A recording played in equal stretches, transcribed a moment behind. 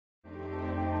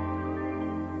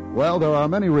Well, there are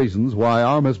many reasons why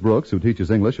our Miss Brooks, who teaches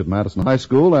English at Madison High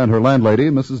School, and her landlady,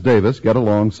 Mrs. Davis, get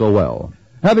along so well.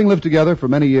 Having lived together for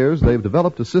many years, they've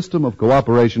developed a system of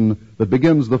cooperation that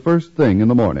begins the first thing in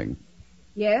the morning.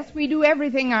 Yes, we do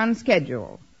everything on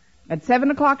schedule. At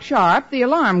 7 o'clock sharp, the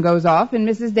alarm goes off in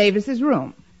Mrs. Davis's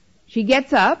room. She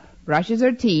gets up, brushes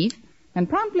her teeth, and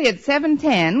promptly at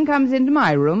 7:10 comes into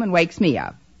my room and wakes me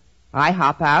up. I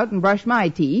hop out and brush my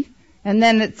teeth, and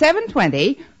then at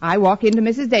 7:20, I walk into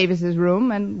Mrs. Davis's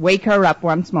room and wake her up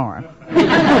once more.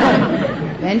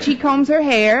 Then she combs her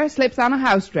hair, slips on a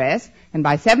house dress, and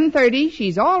by 7:30,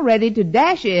 she's all ready to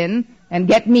dash in and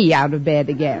get me out of bed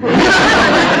again.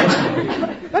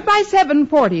 But by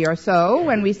 7:40 or so,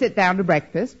 when we sit down to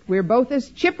breakfast, we're both as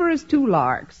chipper as two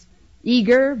larks,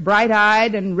 eager,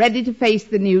 bright-eyed, and ready to face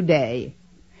the new day.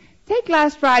 Take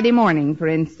last Friday morning, for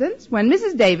instance, when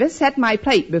Mrs. Davis set my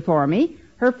plate before me.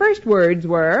 Her first words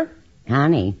were,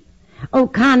 Connie. Oh,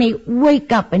 Connie,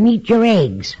 wake up and eat your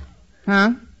eggs.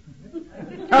 Huh?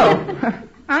 Oh,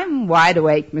 I'm wide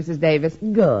awake, Mrs. Davis.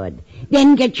 Good.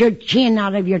 Then get your chin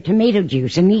out of your tomato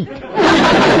juice and eat.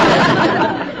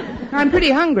 I'm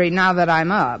pretty hungry now that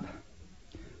I'm up.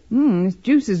 This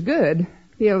juice is good.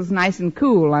 Feels nice and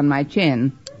cool on my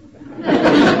chin.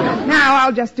 Now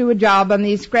I'll just do a job on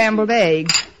these scrambled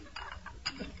eggs.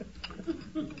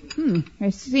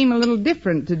 They seem a little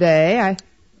different today.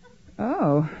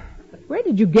 Oh, where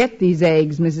did you get these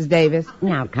eggs, Mrs. Davis?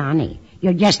 Now, Connie,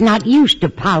 you're just not used to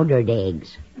powdered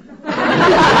eggs.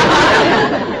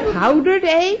 Powdered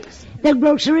eggs? The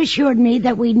grocer assured me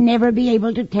that we'd never be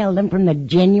able to tell them from the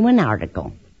genuine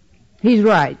article. He's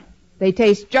right. They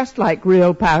taste just like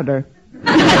real powder.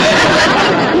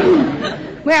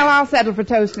 Well, I'll settle for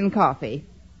toast and coffee.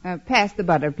 Pass the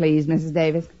butter, please, Mrs.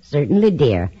 Davis. Certainly,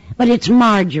 dear. But it's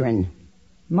margarine.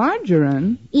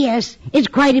 Margarine? Yes, it's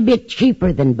quite a bit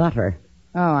cheaper than butter.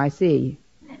 Oh, I see.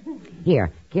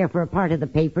 Here, care for a part of the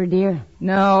paper, dear?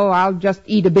 No, I'll just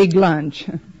eat a big lunch.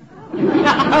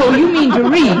 Oh, you mean to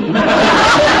read?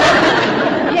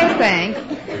 Yes, thanks.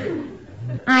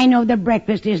 I know the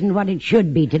breakfast isn't what it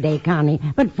should be today, Connie,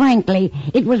 but frankly,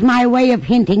 it was my way of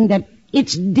hinting that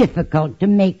it's difficult to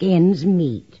make ends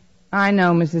meet. I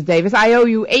know, Mrs. Davis. I owe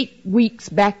you 8 weeks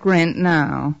back rent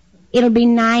now. It'll be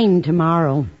 9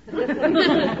 tomorrow.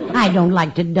 I don't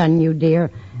like to dun you,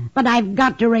 dear, but I've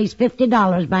got to raise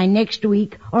 $50 by next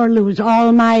week or lose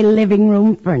all my living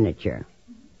room furniture.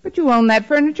 But you own that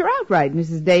furniture outright,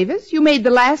 Mrs. Davis. You made the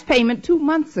last payment 2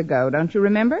 months ago, don't you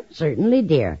remember? Certainly,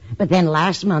 dear. But then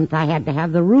last month I had to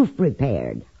have the roof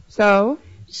repaired. So?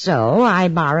 So I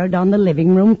borrowed on the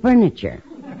living room furniture.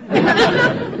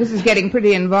 This is getting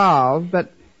pretty involved,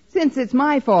 but since it's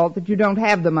my fault that you don't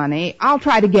have the money, I'll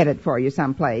try to get it for you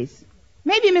someplace.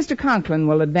 Maybe Mr. Conklin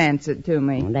will advance it to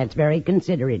me. Well, that's very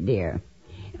considerate, dear.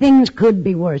 Things could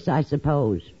be worse, I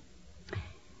suppose.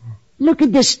 Look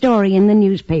at this story in the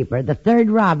newspaper, the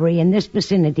 3rd robbery in this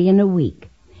vicinity in a week.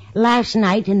 Last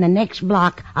night in the next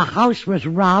block, a house was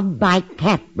robbed by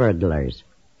cat burglars.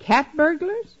 Cat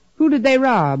burglars? Who did they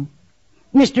rob?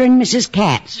 Mr. and Mrs.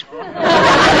 Katz.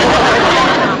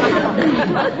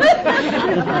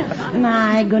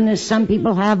 My goodness, some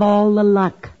people have all the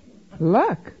luck.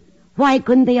 Luck? Why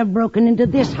couldn't they have broken into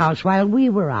this house while we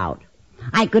were out?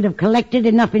 I could have collected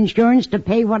enough insurance to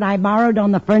pay what I borrowed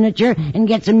on the furniture and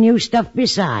get some new stuff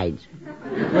besides.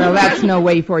 Well, that's no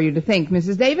way for you to think,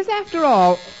 Mrs. Davis. After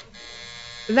all,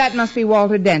 that must be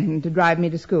Walter Denton to drive me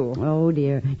to school. Oh,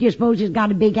 dear. Do you suppose he's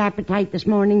got a big appetite this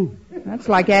morning? That's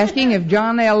like asking if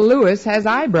John L. Lewis has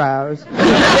eyebrows. Come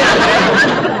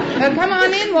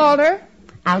on in, Walter.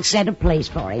 I'll set a place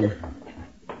for him.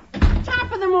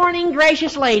 Top of the morning,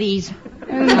 gracious ladies.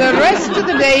 And the rest of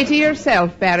the day to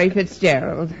yourself, Barry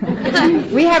Fitzgerald.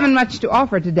 We haven't much to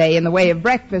offer today in the way of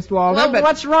breakfast, Walter, Well, but...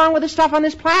 what's wrong with the stuff on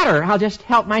this platter? I'll just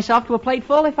help myself to a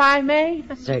plateful, if I may.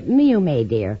 Certainly you may,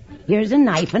 dear. Here's a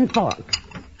knife and fork.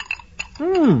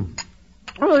 Oh,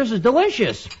 this is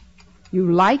delicious.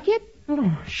 You like it?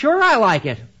 Oh, sure I like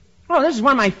it. Oh, this is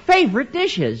one of my favorite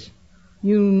dishes.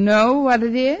 You know what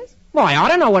it is? Well, I ought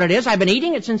to know what it is. I've been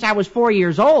eating it since I was 4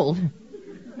 years old.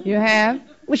 You have?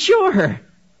 Well, sure.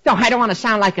 No, I don't want to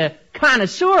sound like a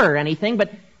connoisseur or anything,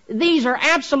 but these are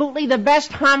absolutely the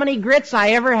best hominy grits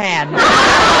I ever had.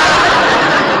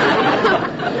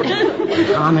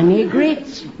 Hominy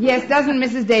grits? Yes, doesn't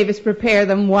Mrs. Davis prepare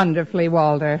them wonderfully,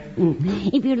 Walter?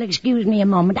 If you'll excuse me a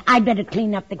moment, I'd better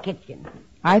clean up the kitchen.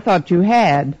 I thought you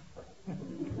had.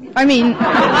 I mean...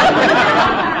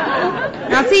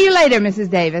 I'll see you later, Mrs.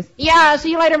 Davis. Yeah,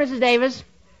 see you later, Mrs. Davis.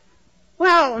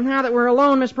 Well, now that we're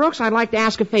alone, Miss Brooks, I'd like to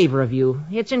ask a favor of you.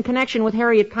 It's in connection with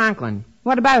Harriet Conklin.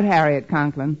 What about Harriet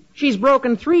Conklin? She's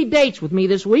broken 3 dates with me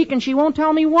this week, and she won't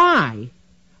tell me why.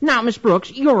 Now, Miss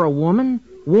Brooks, you're a woman.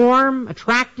 Warm,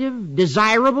 attractive,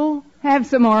 desirable. Have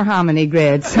some more hominy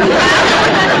grits.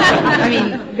 I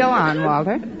mean, go on,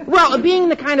 Walter. Well, being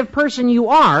the kind of person you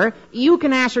are, you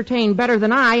can ascertain better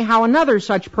than I how another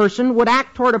such person would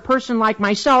act toward a person like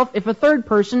myself if a third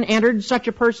person entered such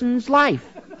a person's life.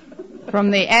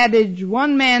 From the adage,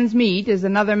 one man's meat is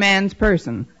another man's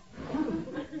person.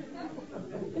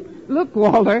 Look,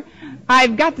 Walter,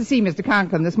 I've got to see Mr.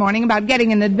 Conklin this morning about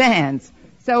getting an advance.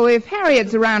 So if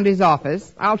Harriet's around his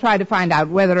office, I'll try to find out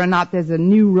whether or not there's a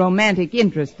new romantic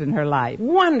interest in her life.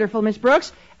 Wonderful, Miss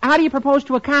Brooks. How do you propose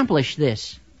to accomplish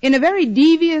this? In a very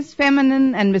devious,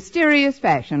 feminine, and mysterious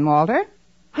fashion, Walter.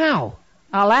 How?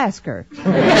 I'll ask her.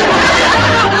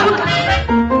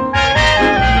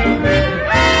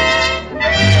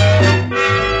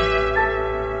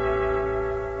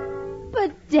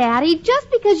 But, Daddy, just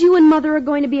because you and Mother are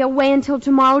going to be away until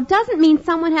tomorrow doesn't mean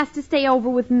someone has to stay over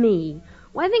with me.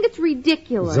 Well, I think it's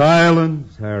ridiculous.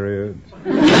 Silence, Harriet.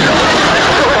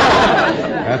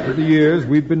 After the years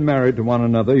we've been married to one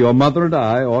another, your mother and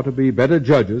I ought to be better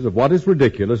judges of what is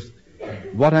ridiculous.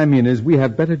 What I mean is we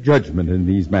have better judgment in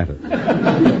these matters.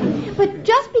 But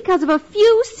just because of a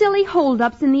few silly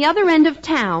holdups in the other end of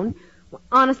town, well,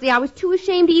 honestly, I was too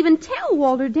ashamed to even tell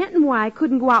Walter Denton why I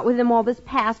couldn't go out with him all this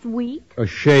past week.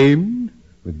 Ashamed?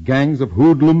 With gangs of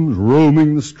hoodlums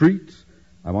roaming the streets?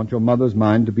 I want your mother's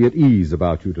mind to be at ease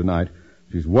about you tonight.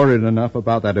 She's worried enough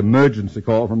about that emergency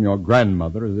call from your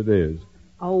grandmother as it is.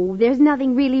 Oh, there's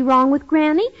nothing really wrong with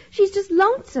Granny. She's just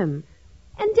lonesome.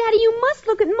 And, Daddy, you must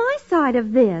look at my side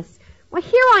of this. Why,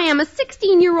 here I am, a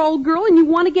 16-year-old girl, and you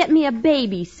want to get me a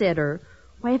babysitter.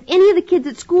 Why, if any of the kids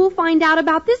at school find out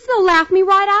about this, they'll laugh me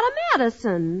right out of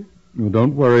Madison. Well,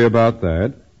 don't worry about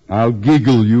that. I'll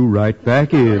giggle you right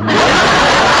back in.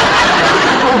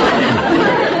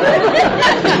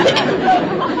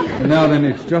 Now then,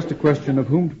 it's just a question of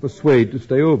whom to persuade to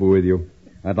stay over with you.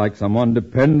 I'd like someone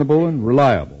dependable and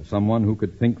reliable, someone who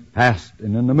could think fast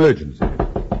in an emergency.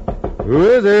 Who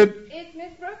is it? It's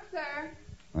Miss Brooks, sir.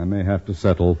 I may have to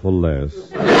settle for less.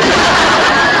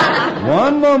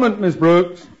 One moment, Miss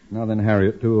Brooks. Now then,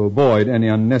 Harriet, to avoid any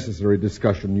unnecessary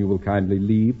discussion, you will kindly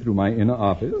leave through my inner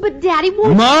office. But, Daddy,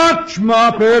 won't... March,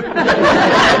 Moppet!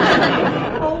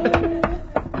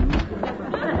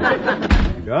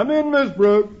 Come in, Miss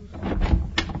Brooks.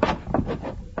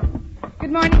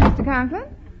 Good morning, Mr. Conklin.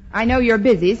 I know you're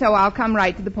busy, so I'll come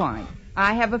right to the point.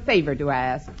 I have a favor to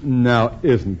ask. Now,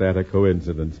 isn't that a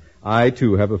coincidence? I,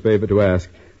 too, have a favor to ask.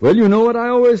 Well, you know what I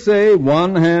always say,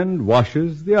 one hand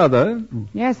washes the other.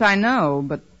 Yes, I know,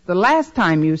 but the last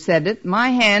time you said it, my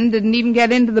hand didn't even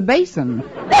get into the basin.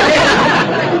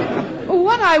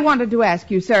 What I wanted to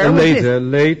ask you, sir, was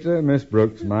Later, Miss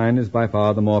Brooks. Mine is by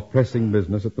far the more pressing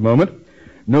business at the moment.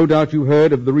 No doubt you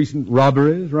heard of the recent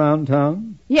robberies round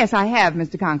town? Yes, I have,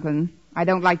 Mr. Conklin. I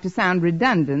don't like to sound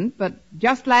redundant, but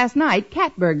just last night,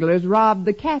 cat burglars robbed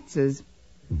the Katzes.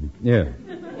 Yeah.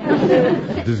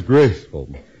 Disgraceful.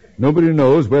 Nobody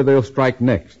knows where they'll strike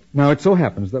next. Now, it so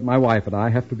happens that my wife and I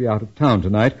have to be out of town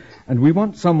tonight, and we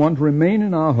want someone to remain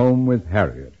in our home with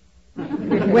Harriet.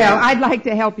 Well, I'd like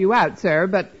to help you out, sir,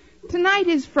 but tonight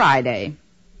is Friday.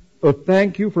 Oh,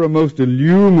 thank you for a most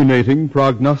illuminating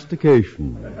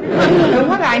prognostication.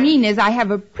 What I mean is I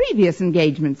have a previous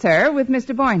engagement, sir, with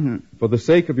Mr. Boynton. For the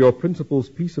sake of your principal's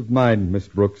peace of mind, Miss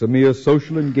Brooks, a mere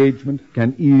social engagement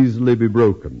can easily be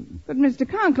broken. But, Mr.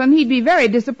 Conklin, he'd be very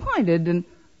disappointed and...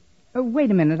 Oh,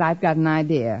 wait a minute, I've got an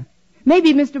idea.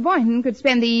 Maybe Mr. Boynton could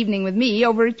spend the evening with me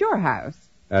over at your house.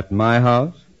 At my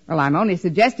house? Well, I'm only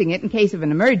suggesting it in case of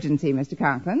an emergency, Mr.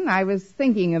 Conklin. I was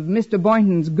thinking of Mr.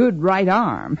 Boynton's good right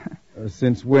arm.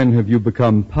 Since when have you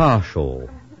become partial?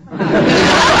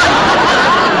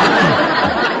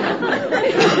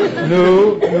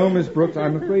 No, Miss Brooks,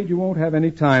 I'm afraid you won't have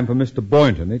any time for Mr.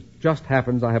 Boynton. It just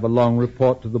happens I have a long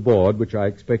report to the board, which I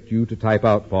expect you to type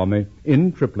out for me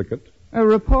in triplicate. A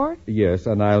report? Yes,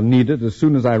 and I'll need it as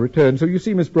soon as I return. So you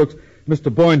see, Miss Brooks, Mr.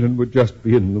 Boynton would just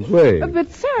be in the way.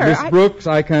 But, sir, Miss Brooks,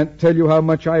 I can't tell you how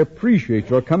much I appreciate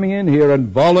your coming in here and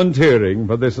volunteering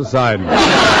for this assignment.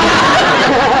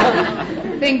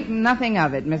 Think nothing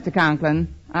of it, Mr.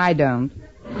 Conklin. I don't.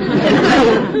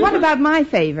 What about my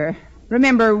favor?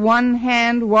 Remember, one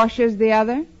hand washes the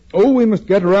other? Oh, we must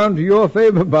get around to your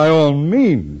favor by all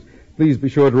means. Please be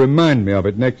sure to remind me of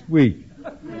it next week.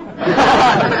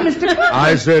 Mr. Conklin.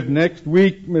 I said next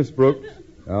week, Miss Brooks.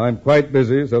 Now, I'm quite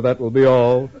busy, so that will be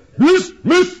all. Miss!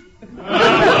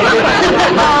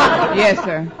 Yes,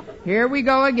 sir. Here we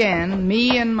go again,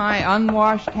 me and my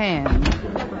unwashed hands.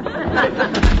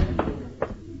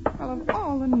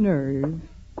 the nerve.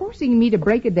 Forcing me to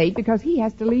break a date because he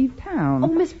has to leave town. Oh,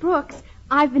 Miss Brooks,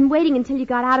 I've been waiting until you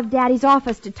got out of Daddy's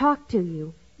office to talk to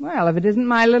you. Well, if it isn't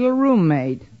my little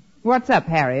roommate. What's up,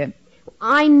 Harriet?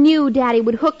 I knew Daddy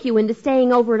would hook you into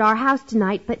staying over at our house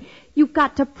tonight, but you've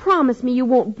got to promise me you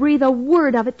won't breathe a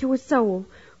word of it to a soul.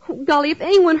 Oh, golly, if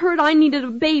anyone heard I needed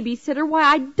a babysitter, why,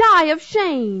 I'd die of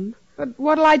shame. But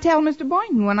what'll I tell Mr.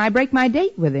 Boynton when I break my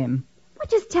date with him? Well,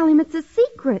 just tell him it's a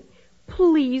secret.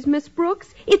 Please, Miss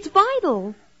Brooks, it's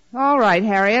vital. All right,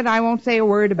 Harriet, I won't say a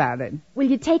word about it. Will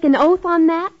you take an oath on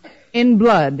that? In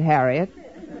blood, Harriet.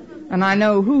 And I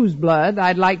know whose blood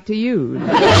I'd like to use.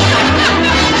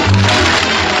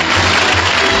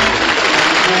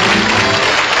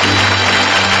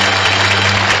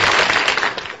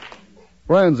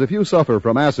 Friends, if you suffer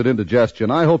from acid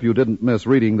indigestion, I hope you didn't miss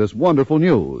reading this wonderful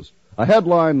news. A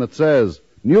headline that says,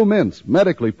 New mints,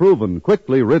 medically proven,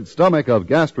 quickly rid stomach of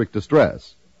gastric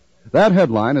distress. That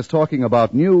headline is talking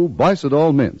about new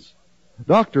Bicidol mints.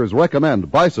 Doctors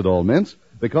recommend Bicidol mints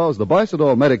because the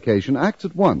Bicidol medication acts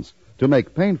at once to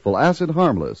make painful acid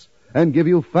harmless and give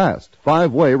you fast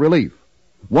 5-way relief.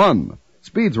 1.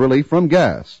 Speeds relief from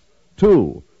gas.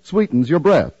 2. Sweetens your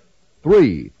breath.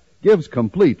 3. Gives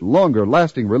complete,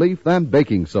 longer-lasting relief than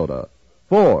baking soda.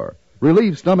 4.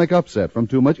 Relieves stomach upset from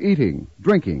too much eating,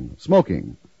 drinking,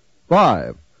 smoking.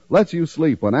 5. Lets you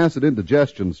sleep when acid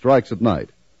indigestion strikes at night.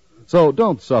 So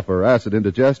don't suffer acid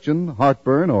indigestion,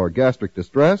 heartburn, or gastric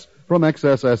distress from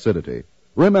excess acidity.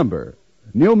 Remember,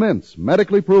 new mints,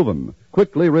 medically proven,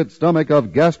 quickly rid stomach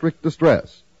of gastric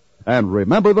distress. And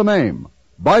remember the name,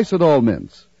 Bicidol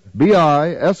mints.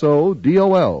 Bisodol.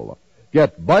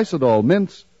 Get Bicidol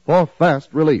mints for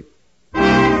fast relief.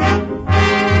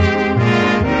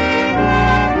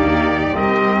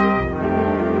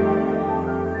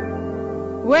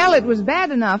 Well, it was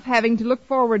bad enough having to look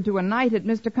forward to a night at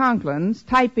Mr. Conklin's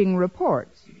typing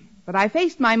reports. But I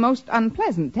faced my most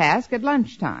unpleasant task at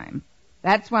lunchtime.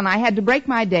 That's when I had to break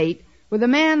my date with a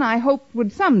man I hoped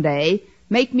would someday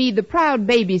make me the proud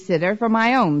babysitter for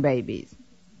my own babies.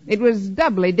 It was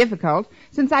doubly difficult,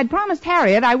 since I'd promised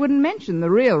Harriet I wouldn't mention the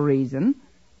real reason.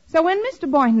 So when Mr.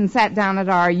 Boynton sat down at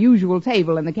our usual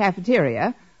table in the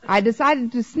cafeteria, I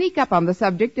decided to sneak up on the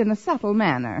subject in a subtle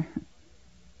manner.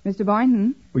 Mr.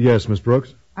 Boynton? Yes, Miss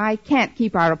Brooks? I can't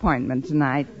keep our appointment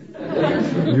tonight.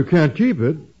 You can't keep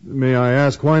it? May I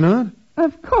ask why not?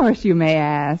 Of course you may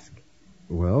ask.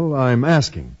 Well, I'm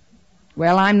asking.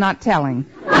 Well, I'm not telling.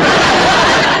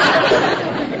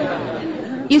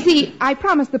 You see, I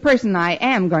promised the person I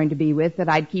am going to be with that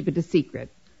I'd keep it a secret.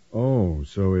 Oh,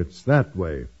 so it's that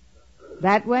way.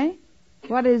 That way?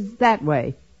 What is that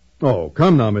way? Oh,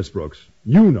 come now, Miss Brooks.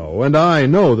 You know, and I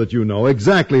know that you know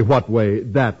exactly what way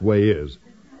that way is.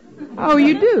 Oh,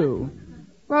 you do?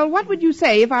 Well, what would you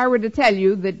say if I were to tell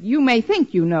you that you may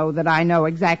think you know that I know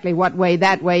exactly what way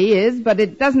that way is, but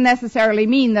it doesn't necessarily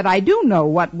mean that I do know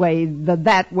what way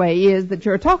that way is that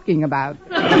you're talking about?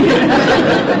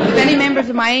 If any members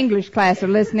of my English class are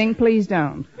listening, please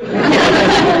don't.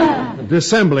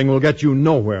 Dissembling will get you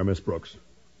nowhere, Miss Brooks.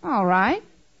 All right.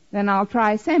 Then I'll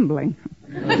try assembling.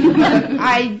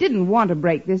 I didn't want to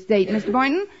break this date, Mr.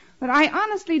 Boynton, but I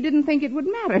honestly didn't think it would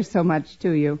matter so much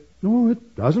to you. No,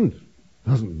 it doesn't.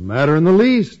 Doesn't matter in the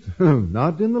least.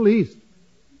 Not in the least.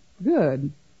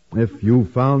 Good. If you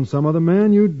found some other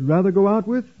man you'd rather go out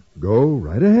with, go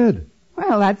right ahead.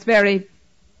 Well, that's very...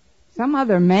 Some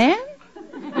other man?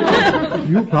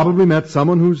 You probably met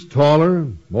someone who's taller,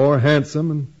 more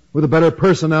handsome, and with a better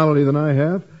personality than I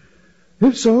have.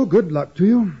 If so, good luck to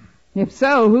you. If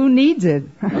so, who needs it?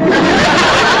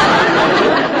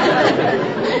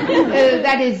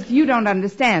 That is, you don't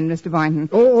understand, Mr. Boynton.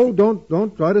 Oh,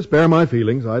 don't try to spare my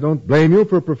feelings. I don't blame you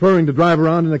for preferring to drive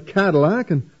around in a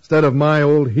Cadillac instead of my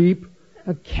old Heap.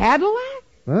 A Cadillac?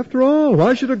 After all,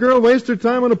 why should a girl waste her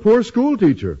time on a poor school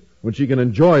teacher when she can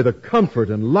enjoy the comfort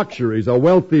and luxuries a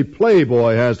wealthy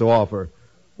playboy has to offer?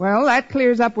 Well, that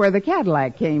clears up where the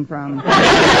Cadillac came from.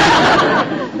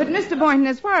 But, Mr. Boynton,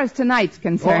 as far as tonight's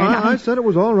concerned... I said it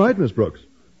was all right, Miss Brooks.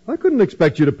 I couldn't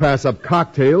expect you to pass up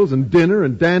cocktails and dinner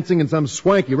and dancing in some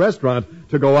swanky restaurant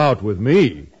to go out with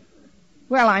me.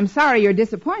 Well, I'm sorry you're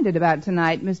disappointed about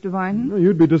tonight, Mr. Boynton.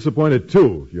 You'd be disappointed,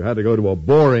 too, if you had to go to a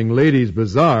boring ladies'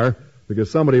 bazaar because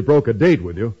somebody broke a date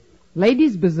with you.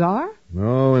 Ladies' bazaar?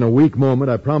 No, in a weak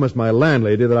moment, I promised my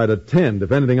landlady that I'd attend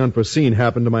if anything unforeseen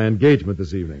happened to my engagement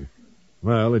this evening.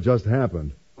 Well, it just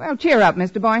happened. Well, cheer up,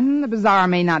 Mr. Boynton. The bazaar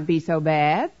may not be so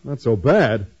bad. Not so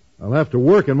bad. I'll have to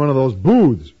work in one of those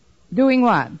booths. Doing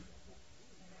what?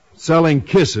 Selling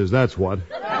kisses, that's what.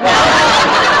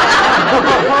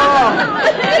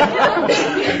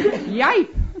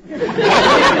 Yipe.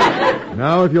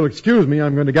 Now, if you'll excuse me,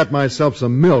 I'm going to get myself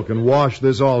some milk and wash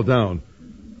this all down.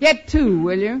 Get two,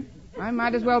 will you? I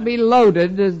might as well be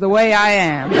loaded as the way I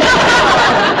am.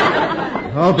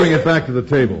 I'll bring it back to the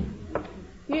table.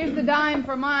 Here's the dime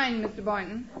for mine, Mr.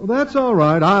 Boynton. Well, that's all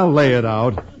right. I'll lay it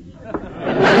out.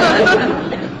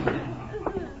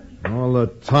 All the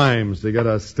times to get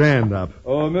a stand-up.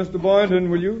 Oh, Mr. Boynton,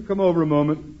 will you come over a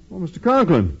moment? Well, Mr.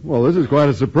 Conklin, well, this is quite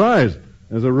a surprise.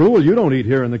 As a rule, you don't eat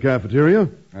here in the cafeteria.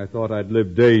 I thought I'd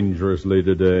live dangerously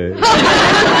today.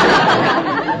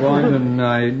 Boynton,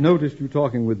 I noticed you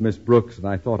talking with Miss Brooks, and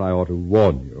I thought I ought to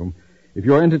warn you. If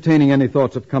you're entertaining any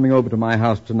thoughts of coming over to my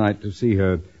house tonight to see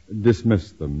her,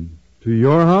 dismiss them. To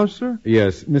your house, sir?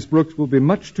 Yes, Miss Brooks will be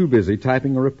much too busy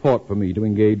typing a report for me to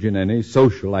engage in any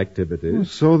social activities. Oh,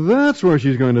 so that's where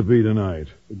she's going to be tonight.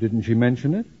 Didn't she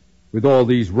mention it? With all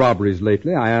these robberies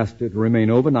lately, I asked her to remain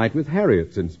overnight with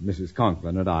Harriet, since Mrs.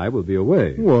 Conklin and I will be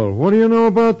away. Well, what do you know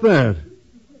about that?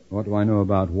 What do I know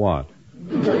about what?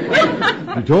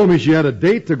 She told me she had a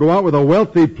date to go out with a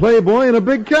wealthy playboy in a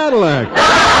big Cadillac.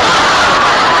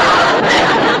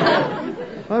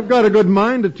 I've got a good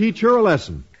mind to teach her a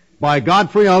lesson. By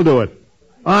Godfrey, I'll do it.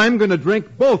 I'm going to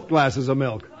drink both glasses of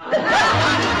milk.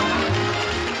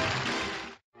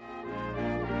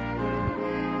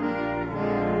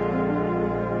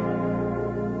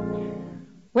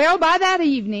 Well, by that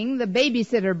evening, the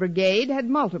babysitter brigade had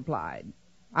multiplied.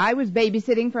 I was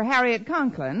babysitting for Harriet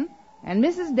Conklin, and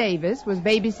Mrs. Davis was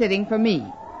babysitting for me.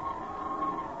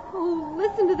 Oh,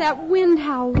 listen to that wind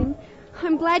howling.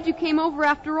 I'm glad you came over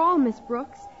after all, Miss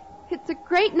Brooks. It's a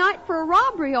great night for a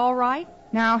robbery, all right.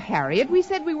 Now, Harriet, we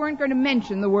said we weren't going to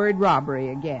mention the word robbery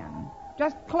again.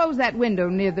 Just close that window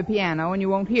near the piano and you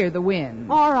won't hear the wind.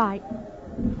 All right.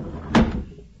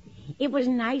 It was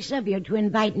nice of you to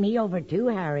invite me over too,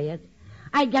 Harriet.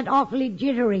 I get awfully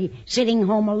jittery sitting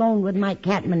home alone with my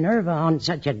cat Minerva on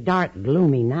such a dark,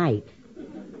 gloomy night.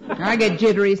 I get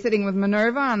jittery sitting with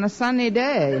Minerva on a sunny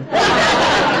day.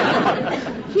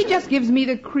 She just gives me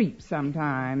the creeps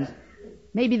sometimes.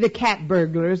 Maybe the cat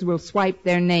burglars will swipe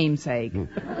their namesake.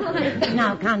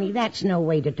 Now, Connie, that's no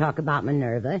way to talk about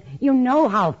Minerva. You know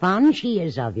how fond she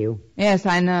is of you. Yes,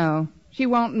 I know. She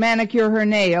won't manicure her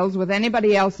nails with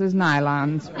anybody else's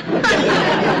nylons.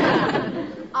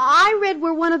 I read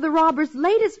where one of the robber's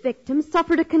latest victims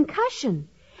suffered a concussion,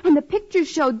 and the picture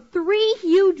showed 3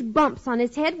 huge bumps on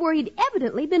his head where he'd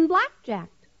evidently been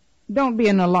blackjacked. Don't be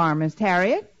an alarmist,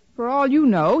 Harriet. For all you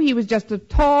know, he was just a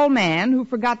tall man who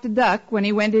forgot to duck when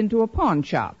he went into a pawn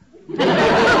shop.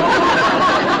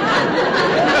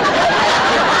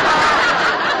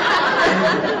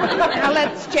 Now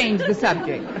let's change the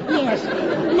subject. Yes,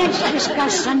 let's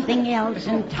discuss something else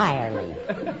entirely.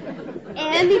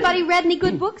 Anybody read any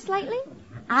good books lately?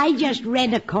 I just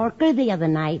read a corker the other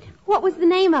night. What was the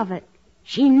name of it?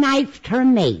 She knifed her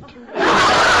mate.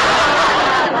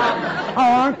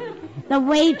 Or, the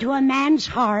way to a man's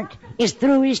heart is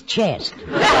through his chest.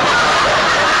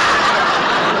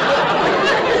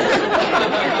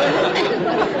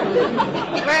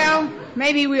 Well,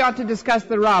 maybe we ought to discuss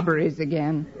the robberies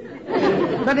again.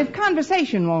 But if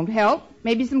conversation won't help,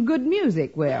 maybe some good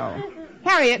music will.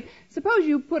 Harriet, suppose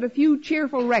you put a few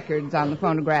cheerful records on the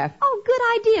phonograph. Oh, good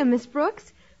idea, Miss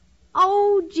Brooks.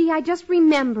 Oh, gee, I just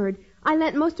remembered. I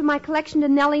lent most of my collection to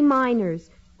Nellie Miners.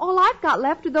 All I've got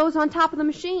left are those on top of the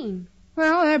machine.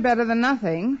 Well, they're better than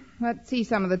nothing. Let's see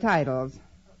some of the titles.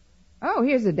 Oh,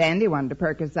 here's a dandy one to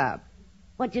perk us up.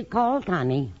 What's it called,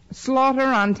 Connie? Slaughter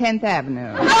on 10th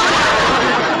Avenue.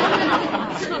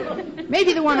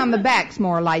 Maybe the one on the back's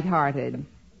more lighthearted.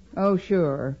 Oh,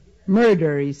 sure.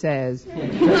 Murder, he says.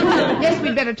 Yes,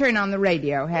 we'd better turn on the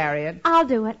radio, Harriet. I'll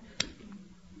do it.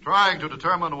 Trying to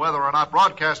determine whether or not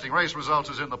broadcasting race results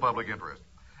is in the public interest.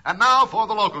 And now for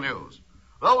the local news.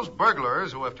 Those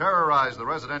burglars who have terrorized the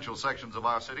residential sections of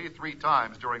our city 3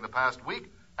 times during the past week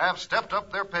have stepped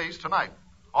up their pace tonight.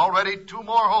 Already 2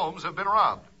 more homes have been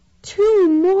robbed. 2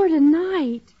 more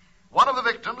tonight. One of the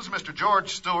victims, Mr.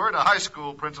 George Stewart, a high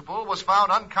school principal, was found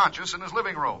unconscious in his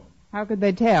living room. How could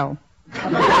they tell? The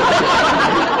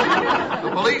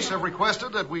police have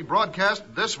requested that we broadcast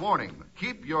this warning.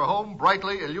 Keep your home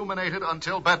brightly illuminated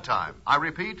until bedtime. I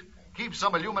repeat, keep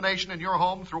some illumination in your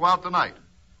home throughout the night.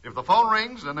 If the phone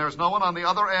rings and there's no one on the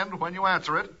other end when you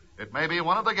answer it, it may be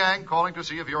one of the gang calling to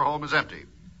see if your home is empty.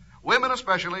 Women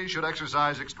especially should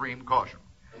exercise extreme caution.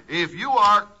 If you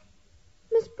are...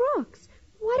 Miss Brooks,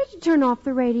 why did you turn off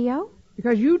the radio?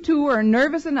 Because you two are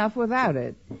nervous enough without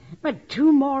it. But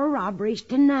 2 more robberies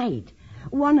tonight.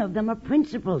 One of them a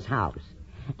principal's house.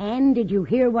 And did you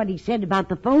hear what he said about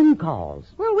the phone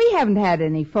calls? Well, we haven't had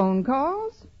any phone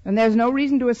calls. And there's no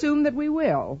reason to assume that we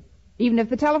will. Even if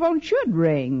the telephone should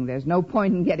ring, there's no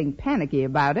point in getting panicky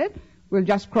about it. We'll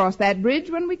just cross that bridge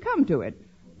when we come to it.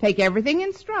 Take everything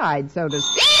in stride, so to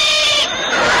speak.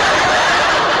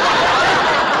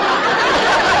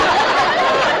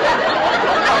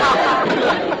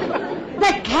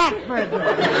 The cat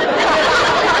burglar.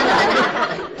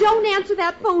 Don't answer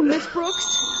that phone, Miss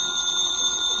Brooks.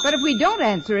 But if we don't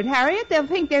answer it, Harriet, they'll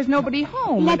think there's nobody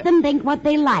home. Let them think what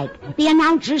they like. The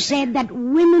announcer said that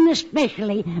women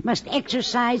especially must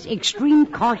exercise extreme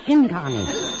caution, Connie.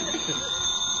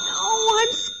 Oh,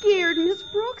 I'm scared, Miss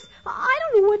Brooks. I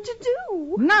don't know what to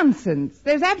do. Nonsense.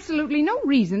 There's absolutely no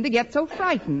reason to get so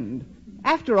frightened.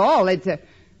 After all, it's a...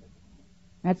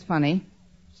 That's funny.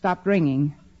 Stopped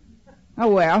ringing. Oh,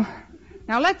 well.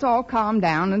 Now let's all calm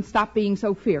down and stop being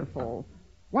so fearful.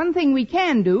 One thing we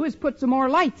can do is put some more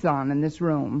lights on in this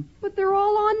room. But they're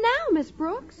all on now, Miss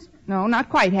Brooks. No, not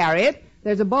quite, Harriet.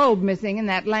 There's a bulb missing in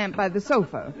that lamp by the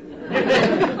sofa.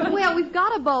 Well, we've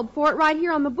got a bulb for it right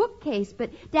here on the bookcase,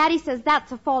 but Daddy says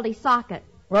that's a faulty socket.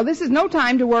 Well, this is no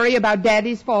time to worry about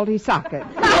Daddy's faulty socket.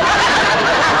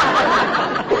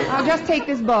 I'll just take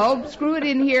this bulb, screw it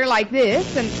in here like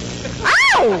this, and...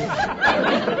 Ow!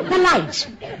 The lights.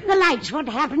 The lights. What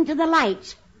happened to the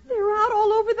lights? They're out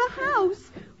all over the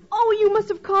house. Oh, you must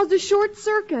have caused a short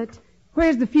circuit.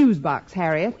 Where's the fuse box,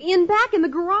 Harriet? Back in the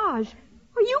garage.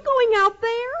 Are you going out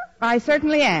there? I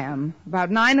certainly am. About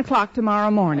 9 o'clock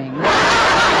tomorrow morning.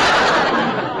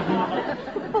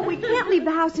 But we can't leave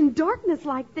the house in darkness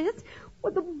like this.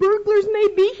 Well, the burglars may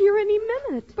be here any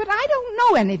minute. But I don't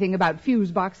know anything about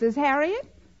fuse boxes, Harriet.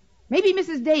 Maybe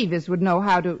Mrs. Davis would know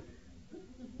how to...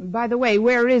 By the way,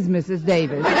 where is Mrs.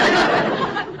 Davis?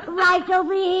 Right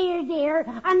over here, dear,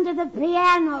 under the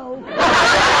piano.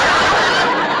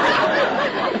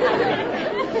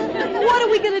 What are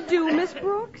we going to do, Miss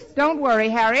Brooks? Don't worry,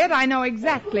 Harriet. I know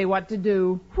exactly what to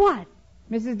do. What?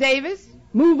 Mrs. Davis,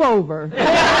 move over.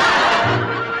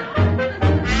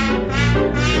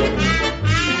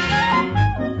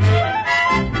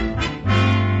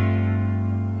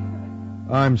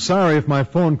 I'm sorry if my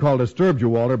phone call disturbed you,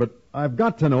 Walter, but I've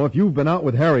got to know if you've been out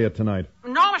with Harriet tonight.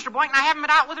 No, Mr. Boynton, I haven't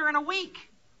been out with her in a week.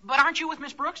 But aren't you with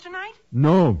Miss Brooks tonight?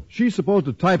 No. She's supposed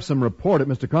to type some report at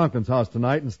Mr. Conklin's house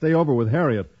tonight and stay over with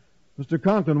Harriet. Mr.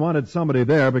 Conklin wanted somebody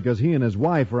there because he and his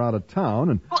wife are out of town,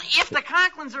 and... Well, if the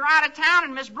Conklins are out of town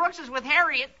and Miss Brooks is with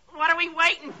Harriet, what are we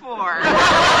waiting for?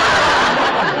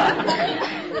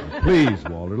 Please,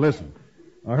 Walter, listen.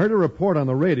 I heard a report on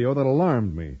the radio that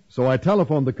alarmed me, so I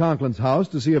telephoned the Conklin's house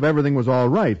to see if everything was all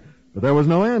right, but there was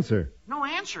no answer. No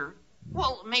answer?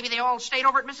 Well, maybe they all stayed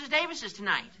over at Mrs. Davis's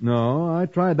tonight. No, I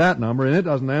tried that number, and it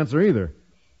doesn't answer either.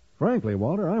 Frankly,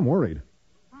 Walter, I'm worried.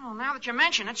 Well, now that you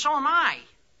mention it, so am I.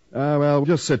 Well,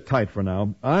 just sit tight for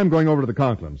now. I'm going over to the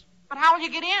Conklins. But how will you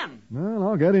get in? Well,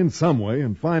 I'll get in some way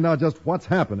and find out just what's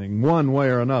happening one way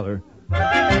or another.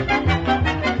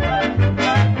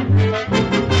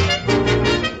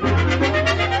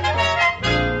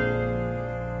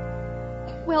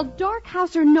 Well, dark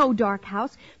house or no dark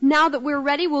house, now that we're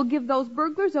ready, we'll give those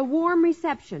burglars a warm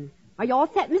reception. Are you all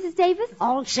set, Mrs. Davis?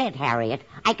 All set, Harriet.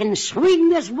 I can swing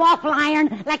this waffle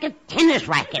iron like a tennis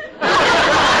racket.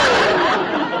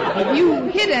 If you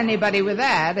hit anybody with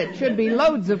that, it should be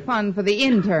loads of fun for the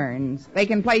interns. They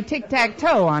can play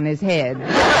tic-tac-toe on his head.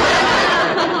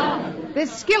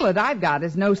 This skillet I've got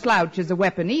is no slouch as a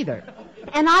weapon either.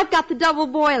 And I've got the double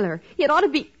boiler. It ought to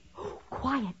be... Oh,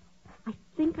 quiet. I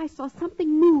think I saw something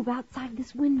move outside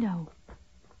this window.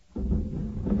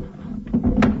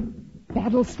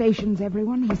 Battle stations,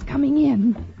 everyone. He's coming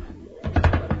in.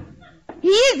 He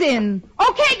is in.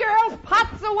 Okay, girls,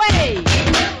 pots away.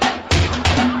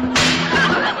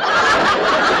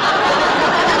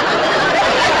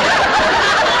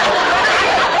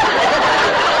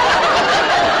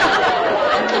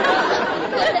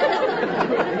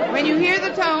 When you hear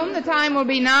the tone, the time will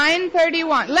be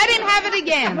 9:31. Let him have it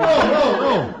again.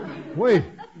 Whoa. Wait.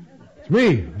 It's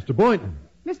me, Mr. Boynton.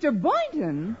 Mr.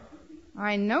 Boynton?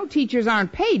 I know teachers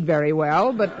aren't paid very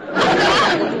well, but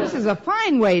this is a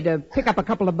fine way to pick up a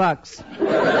couple of bucks. You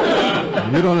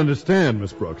don't understand,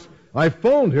 Miss Brooks. I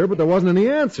phoned here, but there wasn't any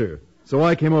answer. So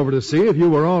I came over to see if you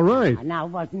were all right. Now,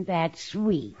 wasn't that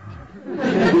sweet?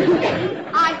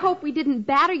 I hope we didn't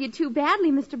batter you too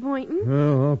badly, Mr. Boynton.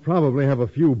 Well, I'll probably have a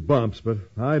few bumps, but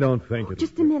I don't think it...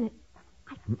 Just a minute.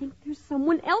 I think there's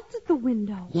someone else at the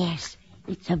window. Yes,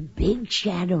 it's a big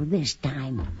shadow this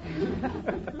time.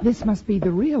 This must be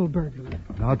the real burglar.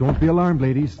 Now, don't be alarmed,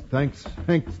 ladies. Thanks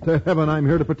to heaven I'm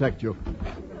here to protect you.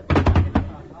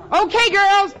 Okay,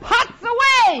 girls, pots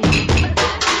away!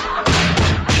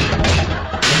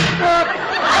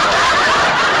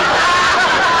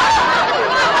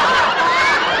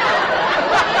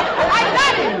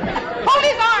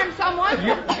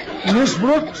 Miss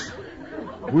Brooks,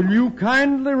 will you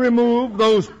kindly remove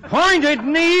those pointed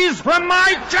knees from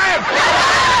my chest?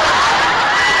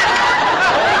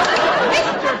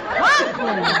 Mr.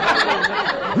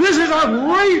 Conklin! This is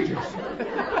outrageous.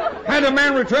 Can't a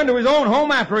man return to his own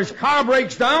home after his car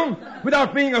breaks down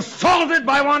without being assaulted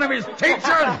by one of his teachers?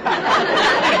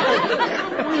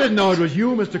 We didn't know it was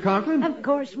you, Mr. Conklin. Of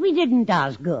course, we didn't,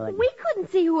 Osgood. We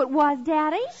couldn't see who it was,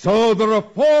 Daddy. So there are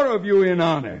four of you in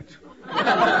on it.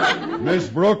 Miss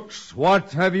Brooks,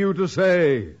 what have you to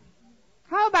say?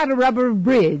 How about a rubber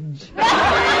bridge?